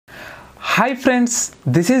Hi friends,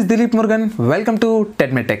 this is Dileep Murgan. Welcome to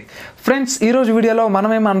TechMetech. Friends, ఈ రోజు వీడియోలో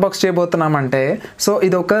మనం ఏం అన్బాక్స్ చేయబోతున్నామంటే సో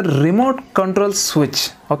ఇది ఒక remote control switch.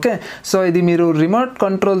 Okay, so ఇది మీరు రిమోట్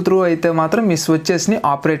కంట్రోల్ త్రూ అయితే మాత్రం మీ స్విచెస్ని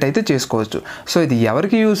ఆపరేట్ అయితే చేసుకోవచ్చు. సో ఇది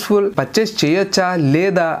ఎవరికి యూస్ఫుల్, పర్చేస్ చేయొచ్చా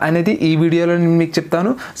లేదా అనేది ఈ వీడియోలో నేను మీకు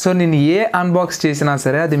చెప్తాను. సో నేను ఏ అన్బాక్స్ చేసినా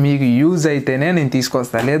సరే అది మీకు యూజ్ అయితేనే నేను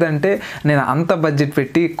తీసుకొస్తాను, లేదంటే నేను అంత బడ్జెట్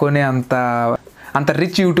పెట్టి కొనే అంత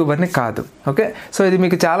రిచ్ యూట్యూబర్ని కాదు. ఓకే, సో ఇది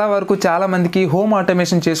మీకు చాలా మందికి హోమ్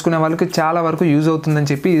ఆటోమేషన్ చేసుకునే వాళ్ళకి చాలా వరకు యూజ్ అవుతుందని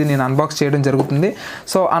చెప్పి ఇది నేను అన్బాక్స్ చేయడం జరుగుతుంది.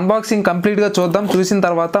 సో అన్బాక్సింగ్ కంప్లీట్గా చూద్దాం. చూసిన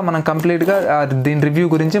తర్వాత మనం కంప్లీట్గా దీని రివ్యూ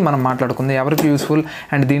గురించి మనం మాట్లాడుకుందాం. ఎవరికి యూస్ఫుల్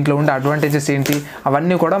అండ్ దీంట్లో ఉండే అడ్వాంటేజెస్ ఏంటి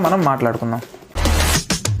అవన్నీ కూడా మనం మాట్లాడుకుందాం.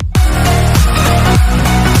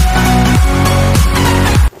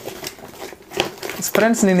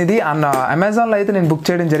 ఫ్రెండ్స్, నేను ఇది అమెజాన్లో అయితే నేను బుక్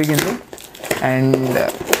చేయడం జరిగింది. అండ్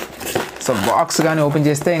సో బాక్స్ కానీ ఓపెన్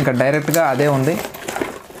చేస్తే ఇంకా డైరెక్ట్గా అదే ఉంది.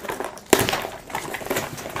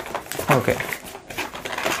 ఓకే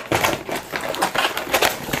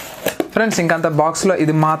ఫ్రెండ్స్, ఇంకంత బాక్స్లో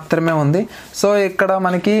ఇది మాత్రమే ఉంది. సో ఇక్కడ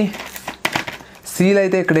మనకి సీల్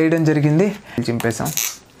అయితే ఇక్కడ వేయడం జరిగింది, చింపేసాం.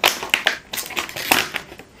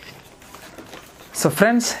 సో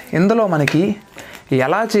ఫ్రెండ్స్, ఇందులో మనకి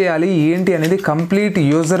ఎలా చేయాలి ఏంటి అనేది కంప్లీట్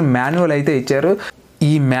యూజర్ మాన్యువల్ అయితే ఇచ్చారు.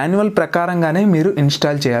 ఈ మాన్యువల్ ప్రకారంగానే మీరు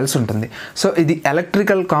ఇన్స్టాల్ చేయాల్సి ఉంటుంది. సో ఇది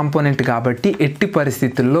ఎలక్ట్రికల్ కాంపోనెంట్ కాబట్టి ఎట్టి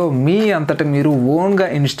పరిస్థితుల్లో మీ అంతటా మీరు ఓన్గా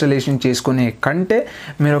ఇన్స్టాలేషన్ చేసుకునే కంటే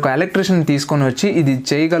మీరు ఒక ఎలక్ట్రీషియన్ తీసుకొని వచ్చి ఇది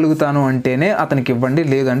చేయగలుగుతాను అంటేనే అతనికి ఇవ్వండి,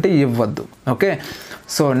 లేదంటే ఇవ్వద్దు. ఓకే,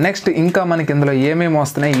 సో నెక్స్ట్ ఇంకా మనకి ఇందులో ఏమేమి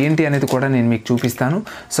వస్తున్నాయి ఏంటి అనేది కూడా నేను మీకు చూపిస్తాను.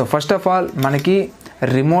 సో ఫస్ట్ ఆఫ్ ఆల్ మనకి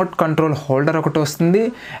రిమోట్ కంట్రోల్ హోల్డర్ ఒకటి వస్తుంది.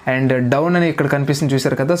 అండ్ డౌన్ అని ఇక్కడ కనిపిస్తుంది,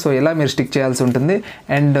 చూసారు కదా. సో ఇలా మీరు స్టిక్ చేయాల్సి ఉంటుంది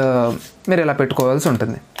అండ్ మీరు ఇలా పెట్టుకోవాల్సి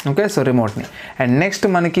ఉంటుంది. Okay, so రిమోట్ని. అండ్ నెక్స్ట్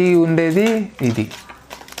మనకి ఉండేది ఇది.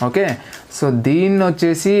 ఓకే, సో దీన్ని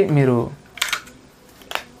వచ్చేసి మీరు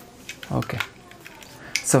ఓకే,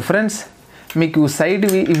 సో ఫ్రెండ్స్ మీకు సైడ్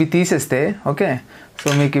ఇవి తీసేస్తే ఓకే,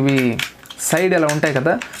 సో మీకు ఇవి సైడ్ ఎలా ఉంటాయి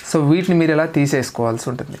కదా, సో వీటిని మీరు ఇలా తీసేసుకోవాల్సి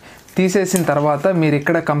ఉంటుంది. తీసేసిన తర్వాత మీరు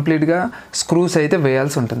ఇక్కడ కంప్లీట్గా స్క్రూస్ అయితే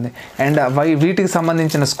వేయాల్సి ఉంటుంది. అండ్ వీటికి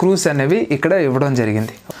సంబంధించిన స్క్రూస్ అనేవి ఇక్కడ ఇవ్వడం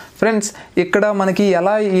జరిగింది. ఫ్రెండ్స్, ఇక్కడ మనకి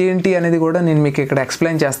ఎలా ఏంటి అనేది కూడా నేను మీకు ఇక్కడ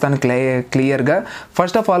ఎక్స్ప్లెయిన్ చేస్తాను క్లియర్గా.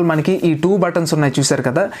 ఫస్ట్ ఆఫ్ ఆల్ మనకి ఈ 2 బటన్స్ ఉన్నాయి, చూసారు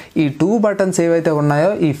కదా. ఈ 2 బటన్స్ ఏవైతే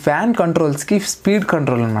ఉన్నాయో ఈ ఫ్యాన్ కంట్రోల్స్కి స్పీడ్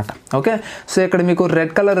కంట్రోల్ అనమాట. ఓకే, సో ఇక్కడ మీకు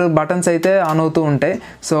రెడ్ కలర్ బటన్స్ అయితే ఆన్ అవుతూ ఉంటాయి.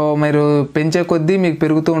 సో మీరు పెంచే కొద్దీ మీకు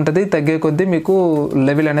పెరుగుతూ ఉంటుంది, తగ్గే కొద్దీ మీకు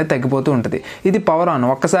లెవెల్ అనేది తగ్గిపోతూ ఉంటుంది. ఇది పవర్ ఆన్,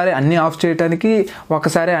 ఒక్కసారి అన్నీ ఆఫ్ చేయడానికి,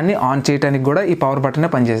 ఒకసారి అన్నీ ఆన్ చేయడానికి కూడా ఈ పవర్ బటనే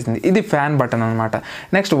పనిచేస్తుంది. ఇది ఫ్యాన్ బటన్ అనమాట.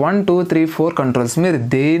 నెక్స్ట్ 1 2 3 4 కంట్రోల్స్ మీరు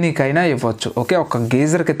దేనికైనా ఇవ్వచ్చు. ఓకే, ఒక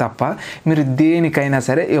గేజర్కి తప్ప మీరు దేనికైనా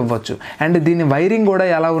సరే ఇవ్వచ్చు. అండ్ దీని వైరింగ్ కూడా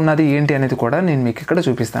ఎలా ఉన్నది ఏంటి అనేది కూడా నేను మీకు ఇక్కడ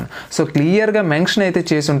చూపిస్తాను. సో క్లియర్గా మెన్షన్ అయితే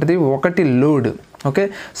చేసి ఉంటుంది. ఒకటి load, okay,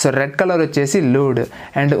 so red colour వచ్చేసి లోడ్.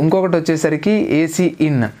 అండ్ ఇంకొకటి వచ్చేసరికి ఏసీ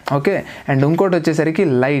ఇన్. ఓకే, అండ్ ఇంకోటి వచ్చేసరికి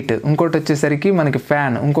లైట్, ఇంకోటి వచ్చేసరికి మనకి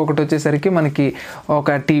ఫ్యాన్, ఇంకొకటి వచ్చేసరికి మనకి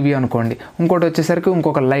ఒక టీవీ అనుకోండి, ఇంకోటి వచ్చేసరికి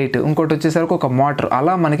ఇంకొక లైట్, ఇంకోటి వచ్చేసరికి ఒక మోటార్.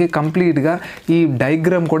 అలా మనకి కంప్లీట్గా ఈ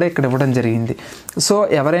డయాగ్రామ్ కూడా ఇక్కడ ఇవ్వడం జరిగింది. సో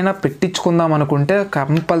ఎవరైనా పెట్టించుకుందాం అనుకుంటే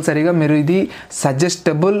కంపల్సరీగా మీరు ఇది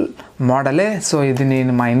సజెస్టబుల్ మోడలే. సో ఇది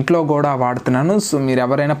నేను మా ఇంట్లో కూడా వాడుతున్నాను. సో మీరు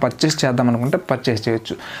ఎవరైనా పర్చేస్ చేద్దాం అనుకుంటే పర్చేస్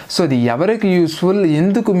చేయొచ్చు. సో ఇది ఎవరికి యూస్ఫుల్,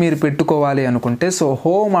 ఎందుకు మీరు పెట్టుకోవాలి అనుకుంటే, సో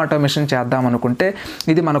హోమ్ ఆటోమేషన్ చేద్దాం అనుకుంటే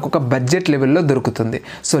ఇది మనకు ఒక బడ్జెట్ లెవెల్లో దొరుకుతుంది.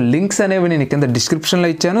 సో లింక్స్ అనేవి నేను కింద డిస్క్రిప్షన్లో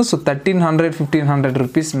ఇచ్చాను. సో 1300-1500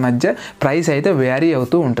 రూపీస్ మధ్య ప్రైస్ అయితే వేరీ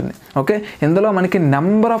అవుతూ ఉంటుంది. ఓకే, ఇందులో మనకి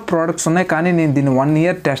నెంబర్ ఆఫ్ ప్రోడక్ట్స్ ఉన్నాయి, కానీ నేను దీన్ని 1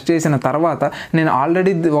 ఇయర్ టెస్ట్ చేసిన తర్వాత నేను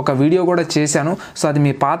ఆల్రెడీ ఒక వీడియో కూడా చేశాను. సో అది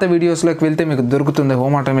మీ పాత వీడియోస్లోకి వెళ్తే మీకు దొరుకుతుంది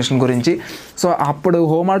హోమ్ ఆటోమేషన్ గురించి. సో అప్పుడు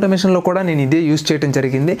హోమ్ ఆటోమేషన్లో కూడా నేను ఇదే యూజ్ చేయడం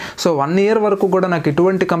జరిగింది. సో 1 ఇయర్ వరకు కూడా నాకు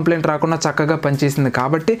ఎటువంటి కంప్లైంట్ రాకుండా చక్కగా పనిచేసింది.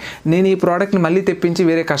 కాబట్టి నేను ఈ ప్రోడక్ట్ని మళ్ళీ తెప్పించి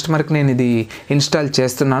వేరే కస్టమర్కి నేను ఇది ఇన్స్టాల్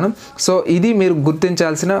చేస్తున్నాను. సో ఇది మీరు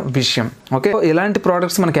గుర్తించాల్సిన విషయం. ఓకే, ఇలాంటి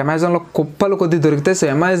ప్రోడక్ట్స్ మనకి అమెజాన్లో కుప్పలు కొద్ది దొరుకుతాయి. సో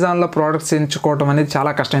అమెజాన్లో ప్రోడక్ట్స్ ఎంచుకోవడం అనేది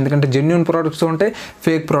చాలా కష్టం, ఎందుకంటే జెన్యూన్ ప్రోడక్ట్స్ ఉంటాయి,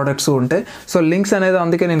 ఫేక్ ప్రోడక్ట్స్ ఉంటాయి. సో లింక్స్ అనేది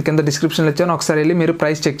అందుకే నేను కింద డిస్క్రిప్షన్లో ఇచ్చాను, ఒకసారి వెళ్ళి మీరు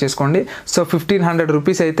ప్రైస్ చెక్ చేసుకోండి. సో 1500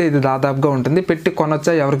 రూపీస్ అయితే ఇది దాదాపుగా ఉంటుంది. పెట్టి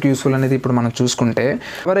కొనొచ్చా, ఎవరికి యూస్ఫుల్ అనేది ఇప్పుడు మనం చూసుకుంటే,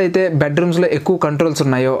 ఎవరైతే బెడ్రూమ్స్లో ఎక్కువ కంట్రోల్స్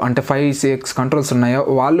ఉన్నాయో అంటే 5-6 కంట్రోల్స్ ఉన్నాయో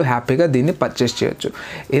వాళ్ళు హ్యాపీగా దీన్ని పర్చేస్ అడ్జస్ట్ చేయొచ్చు.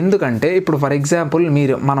 ఎందుకంటే ఇప్పుడు ఫర్ ఎగ్జాంపుల్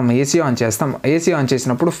మనం ఏసీ ఆన్ చేస్తాం. ఏసీ ఆన్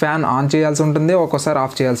చేసినప్పుడు ఫ్యాన్ ఆన్ చేయాల్సి ఉంటుంది, ఒక్కోసారి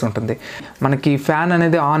ఆఫ్ చేయాల్సి ఉంటుంది. మనకి ఫ్యాన్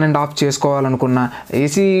అనేది on and of చేసుకోవాలనుకున్న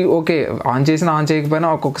AC okay on చేసినా ఆన్ చేయకపోయినా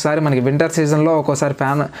ఒక్కొక్కసారి మనకి వింటర్ సీజన్లో ఒక్కోసారి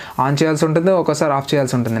ఫ్యాన్ ఆన్ చేయాల్సి ఉంటుంది, ఒక్కోసారి ఆఫ్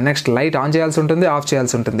చేయాల్సి ఉంటుంది. నెక్స్ట్ లైట్ ఆన్ చేయాల్సి ఉంటుంది, ఆఫ్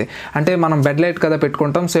చేయాల్సి ఉంటుంది. అంటే మనం బెడ్ లైట్ కదా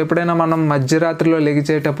పెట్టుకుంటాం. సో ఎప్పుడైనా మనం మధ్యరాత్రిలో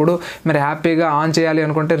లెగిచేటప్పుడు మీరు హ్యాపీగా ఆన్ చేయాలి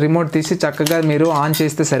అనుకుంటే రిమోట్ తీసి చక్కగా మీరు ఆన్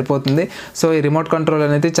చేస్తే సరిపోతుంది. సో ఈ రిమోట్ కంట్రోల్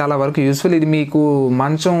అనేది చాలా వరకు యూస్ఫుల్. ఇది మీకు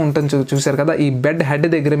మంచం ఉంటుంది చూసారు కదా, ఈ బెడ్ హెడ్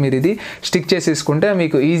దగ్గర మీరు ఇది స్టిక్ చేసేసుకుంటే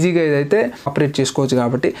మీకు ఈజీగా ఇదైతే ఆపరేట్ చేసుకోవచ్చు.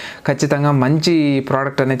 కాబట్టి ఖచ్చితంగా మంచి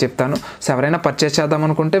ప్రోడక్ట్ అనే చెప్తాను. సో ఎవరైనా పర్చేస్ చేద్దాం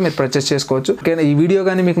అనుకుంటే మీరు పర్చేస్ చేసుకోవచ్చు. ఓకేనా, ఈ వీడియో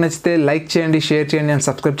కానీ మీకు నచ్చితే లైక్ చేయండి, షేర్ చేయండి అండ్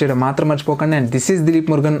సబ్స్క్రైబ్ చేయడం మాత్రం మర్చిపోకండి. And this is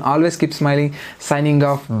Dilip Murugan, always keep smiling, signing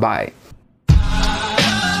off, bye.